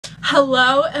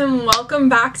Hello and welcome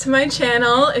back to my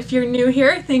channel. If you're new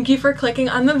here, thank you for clicking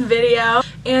on the video.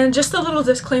 And just a little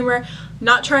disclaimer,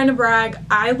 not trying to brag,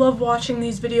 I love watching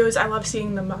these videos. I love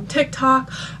seeing them on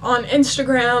TikTok, on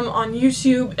Instagram, on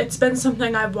YouTube. It's been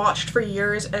something I've watched for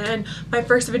years, and my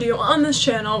first video on this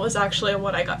channel was actually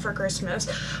what I got for Christmas.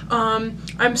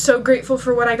 I'm so grateful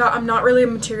for what I got. I'm not really a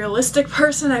materialistic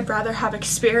person. I'd rather have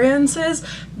experiences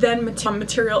than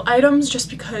material items just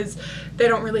because they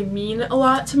don't really mean a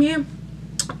lot to me.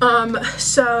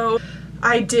 So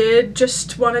I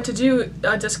just wanted to do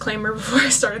a disclaimer before I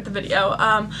started the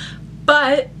video.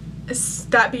 But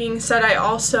that being said, I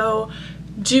also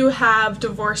do have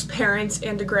divorced parents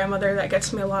and a grandmother that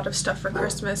gets me a lot of stuff for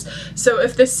Christmas. So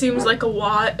if this seems like a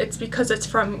lot, it's because it's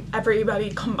from everybody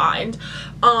combined.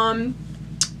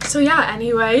 So yeah,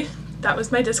 anyway, that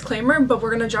was my disclaimer, but we're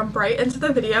gonna jump right into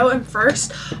the video. And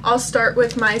first, I'll start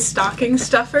with my stocking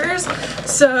stuffers.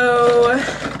 So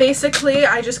basically,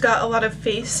 I just got a lot of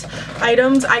face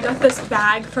items. I got this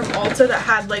bag from Ulta that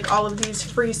had like all of these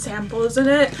free samples in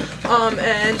it,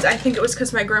 and I think it was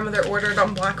because my grandmother ordered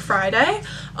on Black Friday.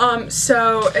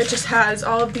 So it just has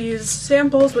all of these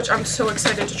samples, which I'm so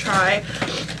excited to try.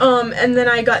 And then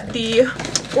I got the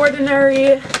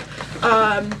Ordinary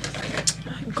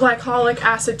glycolic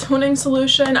acid toning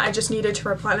solution. I just needed to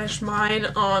replenish mine.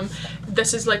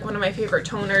 This is like one of my favorite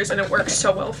toners and it works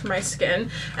so well for my skin.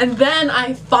 And then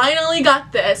I finally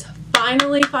got this.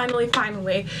 Finally.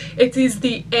 It is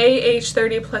the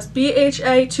AH30 plus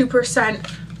BHA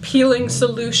 2% peeling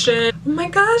solution. Oh my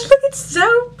gosh, look, it's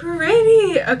so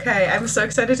pretty. Okay, I'm so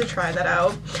excited to try that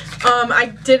out.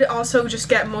 I did also just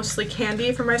get mostly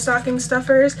candy for my stocking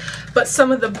stuffers, but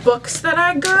some of the books that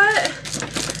I got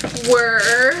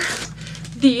were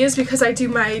these because I do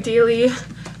my daily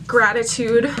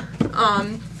gratitude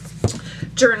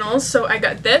journals. So I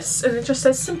got this and it just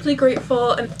says simply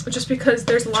grateful, and just because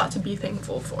there's a lot to be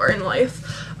thankful for in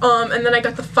life. And then I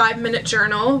got the 5-minute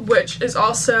journal, which is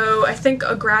also I think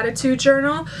a gratitude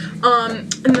journal.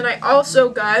 And then I also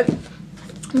got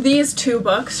these two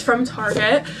books from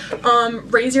Target,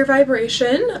 Raise Your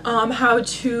Vibration, how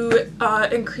to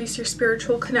increase your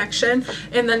spiritual connection,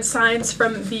 and then Signs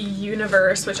from the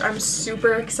Universe, which I'm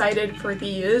super excited for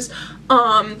these,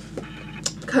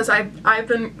 because I've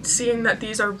been seeing that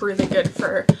these are really good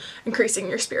for increasing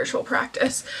your spiritual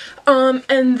practice.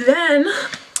 And then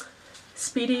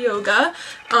Speedy Yoga.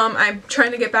 I'm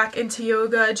trying to get back into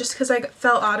yoga just because I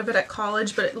fell out of it at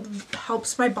college, but it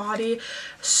helps my body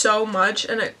so much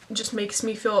and it just makes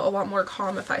me feel a lot more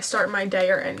calm if I start my day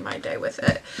or end my day with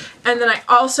it. And then I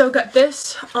also got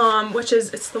this, which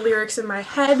is, it's the lyrics in my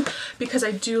head because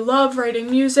I do love writing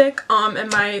music, and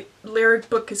my lyric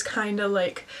book is kind of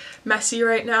like messy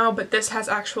right now, but this has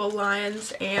actual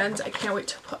lines and I can't wait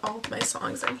to put all of my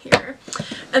songs in here.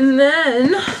 And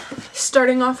then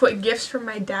starting off with gifts from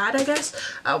my dad, I guess.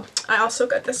 Oh, I also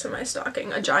got this in my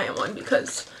stocking, a giant one,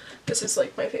 because this is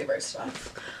like my favorite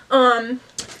stuff. And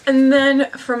then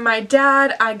from my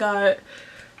dad, I got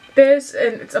this,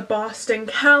 and it's a Boston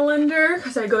calendar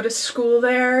because I go to school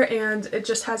there, and it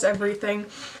just has everything,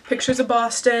 pictures of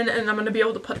Boston, and I'm gonna be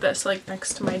able to put this like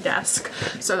next to my desk,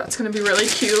 so that's gonna be really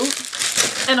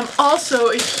cute. And I'm also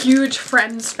a huge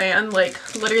Friends fan.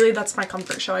 Like literally that's my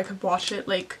comfort show. I could watch it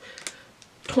like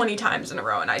 20 times in a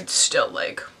row and I'd still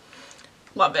like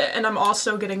love it. And I'm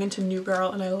also getting into New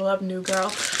Girl, and I love New Girl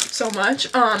so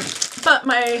much. But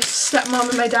my stepmom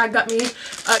and my dad got me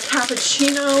a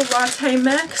cappuccino latte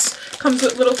mix. Comes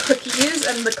with little cookies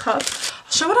and the cup.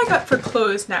 I'll show what I got for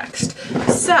clothes next.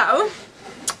 So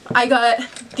I got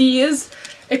these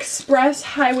Express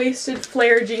high-waisted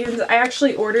flare jeans. I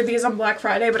actually ordered these on Black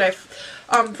Friday, but I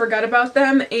forgot about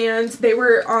them, and they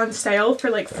were on sale for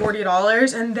like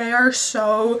 $40, and they are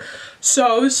so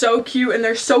cute, and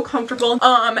they're so comfortable.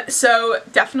 So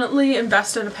definitely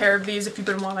invest in a pair of these if you've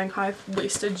been wanting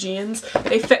high-waisted jeans.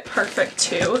 They fit perfect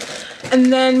too.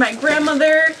 And then my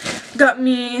grandmother got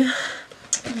me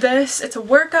this. It's a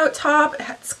workout top.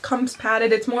 It comes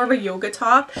padded. It's more of a yoga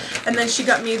top. And then she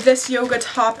got me this yoga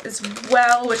top as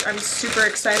well, which I'm super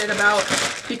excited about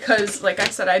because, like I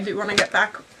said, I do want to get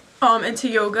back into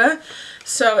yoga.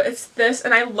 So it's this,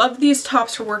 and I love these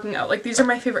tops for working out. Like, these are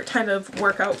my favorite kind of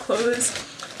workout clothes.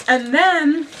 And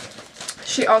then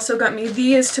she also got me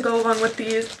these to go along with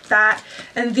that,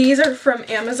 and these are from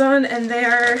Amazon, and they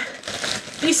are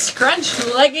these scrunch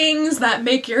leggings that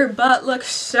make your butt look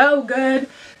so good.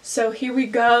 So here we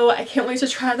go. I can't wait to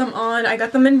try them on. I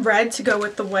got them in red to go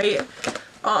with the white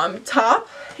top,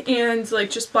 and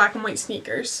like just black and white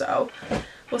sneakers, so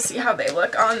we'll see how they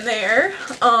look on there.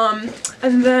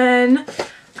 And then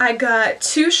I got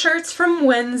two shirts from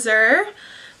Windsor.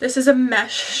 This is a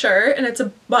mesh shirt, and it's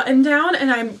a button down, and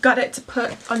I got it to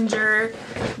put under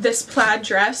this plaid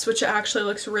dress, which actually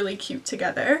looks really cute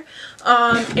together.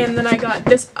 And then I got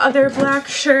this other black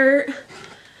shirt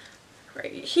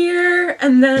right here,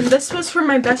 and then this was for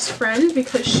my best friend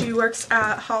because she works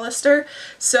at Hollister.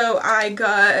 So I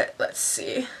got, let's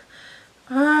see,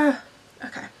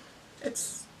 okay,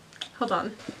 hold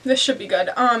on, this should be good.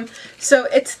 So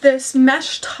it's this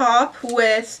mesh top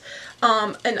with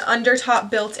an under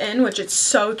top built in, which is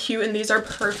so cute, and these are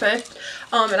perfect.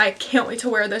 And I can't wait to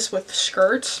wear this with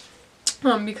skirts.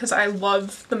 Because I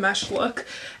love the mesh look.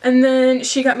 And then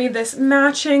she got me this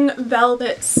matching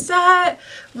velvet set,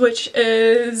 which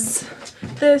is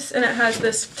this, and it has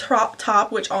this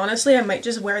top, which honestly I might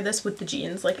just wear this with the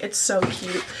jeans. Like, it's so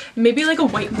cute. Maybe like a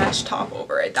white mesh top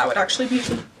over it. That would actually be,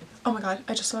 oh my god,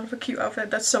 I just thought of a cute outfit.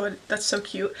 That's so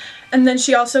cute. And then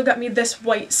she also got me this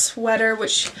white sweater,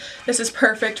 which this is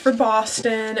perfect for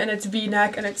Boston, and it's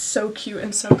v-neck, and it's so cute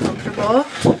and so comfortable.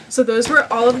 So those were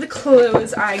all of the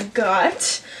clothes I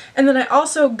got. And then I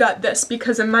also got this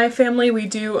because in my family we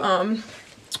do, on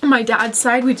my dad's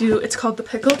side we do, it's called the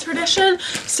pickle tradition.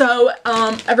 So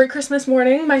every Christmas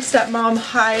morning my stepmom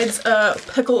hides a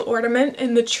pickle ornament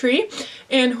in the tree,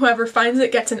 and whoever finds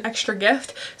it gets an extra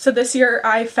gift. So this year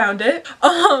I found it,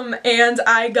 and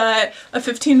I got a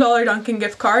 $15 Dunkin'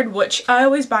 gift card, which I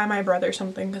always buy my brother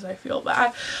something because I feel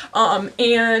bad.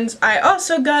 And I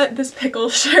also got this pickle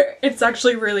shirt. It's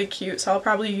actually really cute, so I'll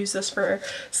probably use this for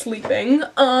sleeping.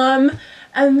 And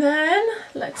then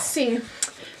let's see.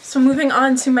 So moving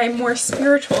on to my more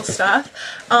spiritual stuff,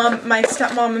 my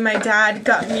stepmom and my dad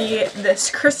got me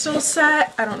this crystal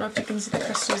set. I don't know if you can see the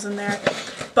crystals in there,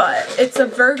 but it's a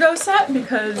Virgo set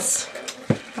because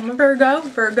I'm a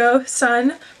Virgo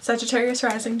sun, Sagittarius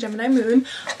rising, Gemini moon,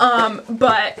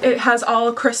 but it has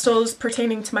all crystals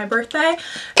pertaining to my birthday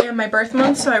and my birth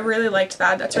month, so I really liked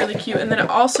that. That's really cute. And then it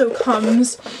also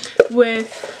comes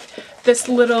with this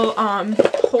little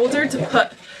holder to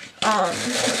put, let's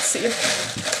see,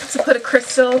 to put a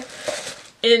crystal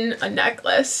in a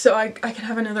necklace, so I can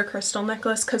have another crystal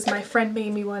necklace because my friend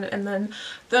made me one and then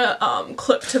the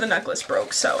clip to the necklace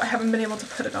broke, so I haven't been able to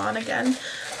put it on again.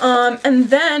 And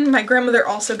then my grandmother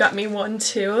also got me one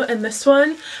too, and this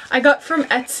one I got from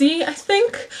Etsy, I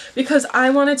think, because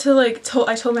I wanted to I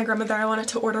told my grandmother I wanted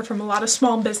to order from a lot of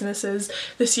small businesses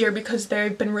this year because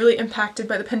they've been really impacted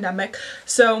by the pandemic.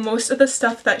 So most of the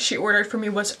stuff that she ordered for me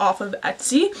was off of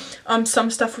Etsy. Some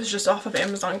stuff was just off of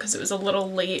Amazon because it was a little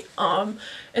late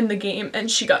in the game, and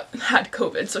she had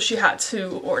COVID, so she had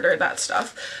to order that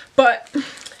stuff. But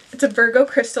it's a Virgo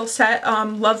crystal set,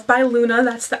 Love by Luna,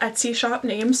 that's the Etsy shop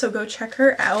name, so go check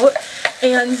her out.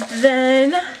 And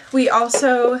then we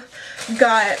also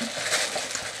got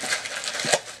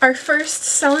our first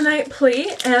selenite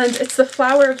plate, and it's the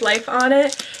Flower of Life on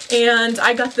it, and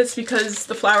I got this because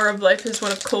the Flower of Life is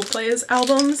one of Coldplay's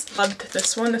albums. Loved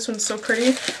this one. This one's so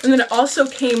pretty. And then it also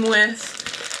came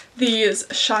with these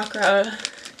chakra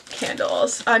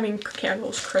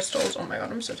crystals, oh my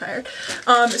god, I'm so tired.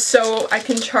 So I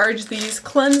can charge these,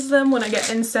 cleanse them when I get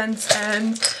incense,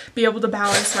 and be able to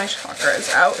balance my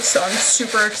chakras out. So I'm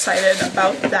super excited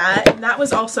about that. And that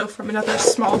was also from another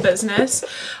small business.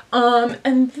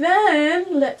 And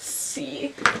then, let's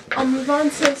see, I'll move on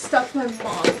to stuff my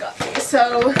mom got me.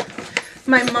 So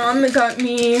my mom got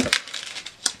me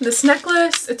this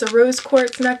necklace. It's a rose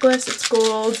quartz necklace. It's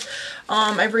gold.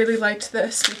 I really liked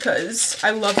this because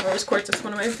I love rose quartz. It's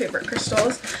one of my favorite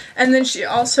crystals. And then she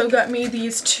also got me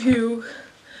these two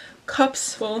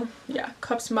cups. Well, yeah,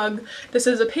 cups mug. This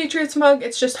is a Patriots mug.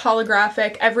 It's just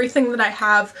holographic. Everything that I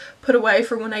have put away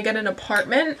for when I get an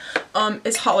apartment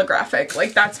is holographic.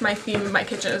 Like, that's my theme in my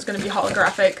kitchen, is going to be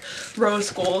holographic, rose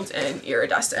gold, and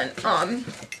iridescent.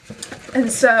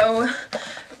 And so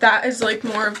that is like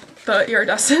more of the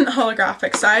iridescent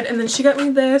holographic side. And then she got me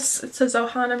this. It says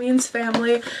Ohana means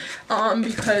family,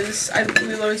 because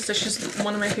Lilo and Stitch is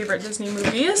one of my favorite Disney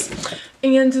movies.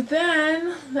 And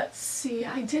then, let's see,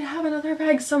 I did have another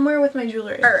bag somewhere with my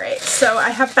jewelry. Alright, so I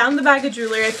have found the bag of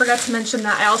jewelry. I forgot to mention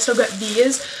that. I also got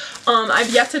these.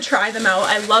 I've yet to try them out.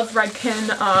 I love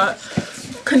Redken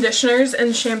conditioners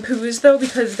and shampoos though,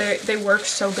 because they work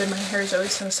so good. My hair is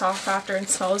always so soft after and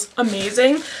smells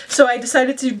amazing. So I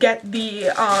decided to get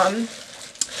the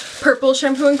purple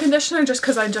shampoo and conditioner just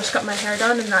because I just got my hair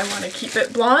done and I want to keep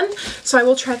it blonde. So I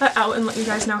will try that out and let you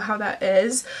guys know how that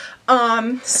is.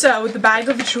 So the bag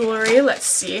of jewelry, let's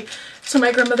see. So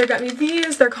my grandmother got me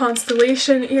these. They're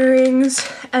constellation earrings,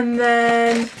 and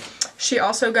then she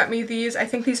also got me these. I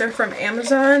think these are from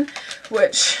Amazon,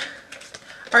 which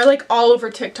are like all over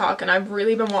TikTok, and I've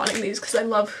really been wanting these because I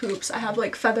love hoops. I have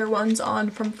like feather ones on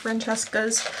from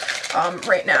Francesca's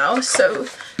right now, so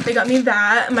they got me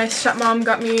that. My stepmom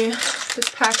got me this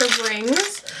pack of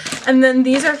rings, and then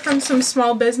these are from some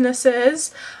small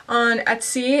businesses on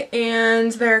Etsy,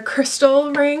 and they're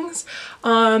crystal rings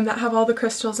that have all the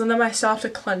crystals in them. I still have to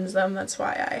cleanse them, that's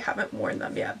why I haven't worn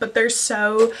them yet, but they're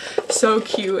so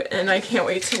cute, and I can't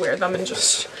wait to wear them and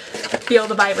just feel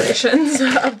the vibrations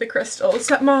of the crystals.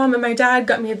 Stepmom and my dad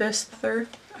got me this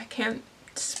I can't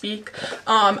speak.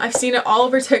 I've seen it all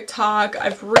over TikTok.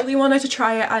 I've really wanted to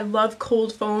try it. I love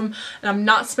cold foam, and I'm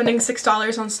not spending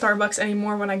 $6 on Starbucks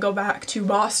anymore when I go back to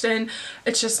Boston.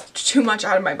 It's just too much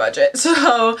out of my budget.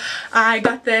 So I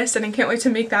got this, and I can't wait to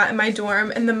make that in my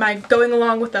dorm. And then going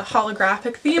along with the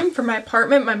holographic theme for my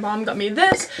apartment, my mom got me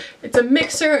this. It's a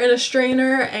mixer and a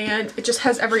strainer, and it just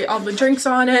has all the drinks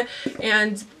on it,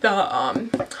 and the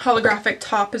holographic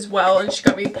top as well. And she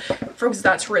got me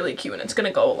that's really cute, and it's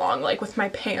gonna go along like with my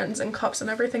pans and cups and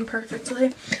everything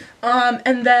perfectly.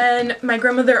 And then my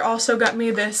grandmother also got me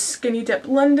this Skinny Dip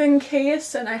London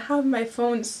case, and I have my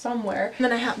phone somewhere. And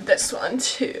then I have this one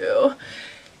too.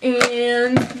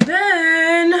 And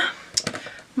then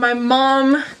my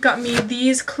mom got me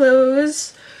these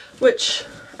clothes, which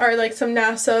are like some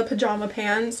NASA pajama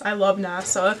pants. I love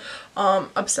NASA.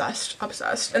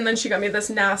 Obsessed. And then she got me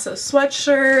this NASA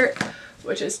sweatshirt,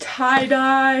 which is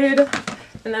tie-dyed,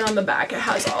 and then on the back it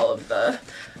has all of the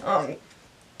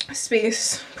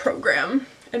space program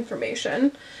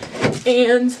information.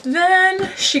 And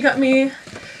then she got me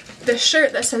this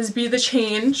shirt that says "Be the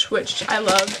Change," which I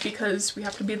love because we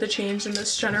have to be the change in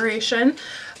this generation.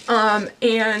 And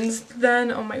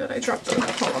then, oh my god, I dropped them.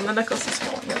 Hold on, the necklace is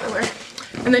falling everywhere.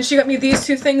 And then she got me these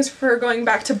two things for going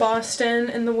back to Boston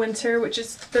in the winter, which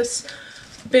is this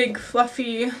big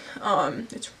fluffy,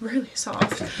 it's really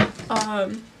soft,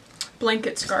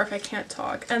 blanket scarf. I can't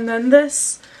talk. And then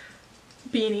this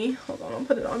beanie. Hold on, I'll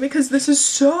put it on because this is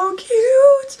so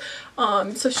cute.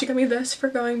 So she got me this for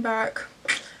going back.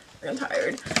 I'm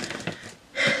tired.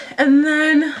 And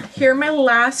then here are my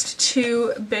last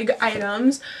two big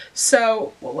items.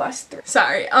 So, well, last three.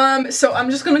 Sorry. So I'm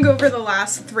just gonna go over the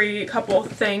last couple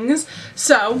things.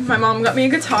 So my mom got me a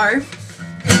guitar.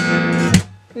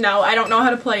 No, I don't know how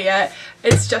to play yet.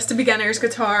 It's just a beginner's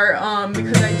guitar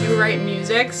because I do write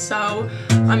music, so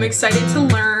I'm excited to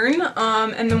learn.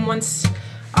 And then once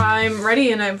I'm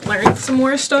ready and I've learned some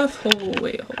more stuff, hold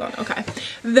on, okay.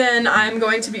 Then I'm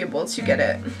going to be able to get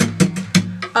it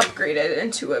upgraded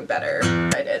into a better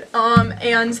rated.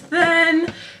 And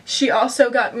then she also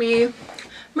got me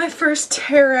my first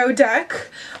tarot deck.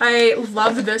 I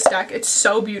love this deck. It's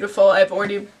so beautiful. I've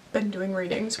already been doing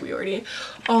readings. We already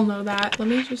all know that. Let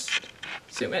me just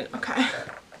zoom in. Okay,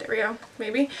 there we go,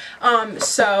 maybe.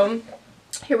 So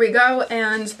here we go,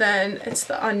 and then it's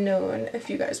the Unknown, if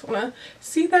you guys want to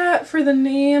see that for the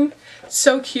name.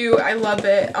 So cute. I love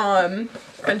it.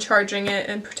 Been charging it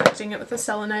and protecting it with a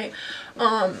selenite.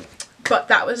 But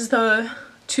that was the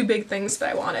two big things that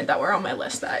I wanted that were on my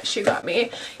list that she got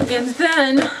me. And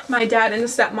then my dad and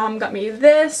stepmom got me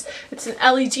this. It's an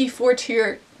LED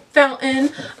 4-tier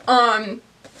fountain.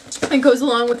 It goes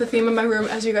along with the theme of my room.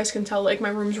 As you guys can tell, like, my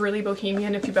room's really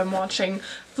bohemian if you've been watching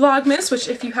Vlogmas, which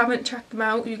if you haven't checked them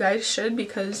out, you guys should,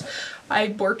 because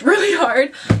I worked really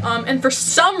hard. And for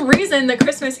some reason the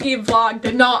Christmas Eve vlog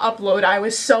did not upload. I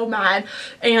was so mad,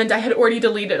 and I had already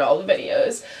deleted all the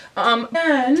videos.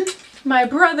 And my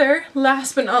brother,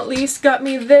 last but not least, got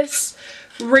me this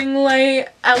ring light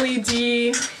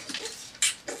LED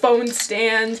phone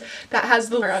stand that has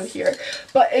the around here,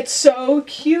 but it's so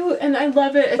cute and I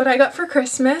love it. What I got for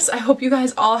Christmas. I hope you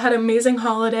guys all had an amazing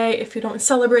holiday. If you don't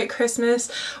celebrate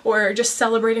Christmas or just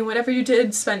celebrating whatever you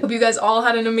did, hope you guys all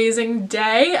had an amazing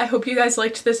day. I hope you guys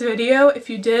liked this video. If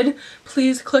you did,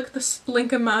 please click this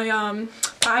link in my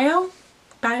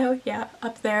bio, yeah,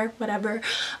 up there, whatever,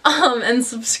 and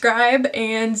subscribe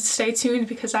and stay tuned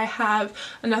because I have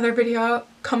another video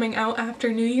coming out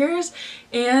after New Year's,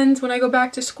 and when I go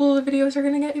back to school the videos are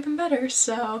gonna get even better.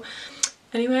 So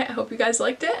anyway, I hope you guys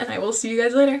liked it, and I will see you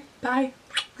guys later. Bye.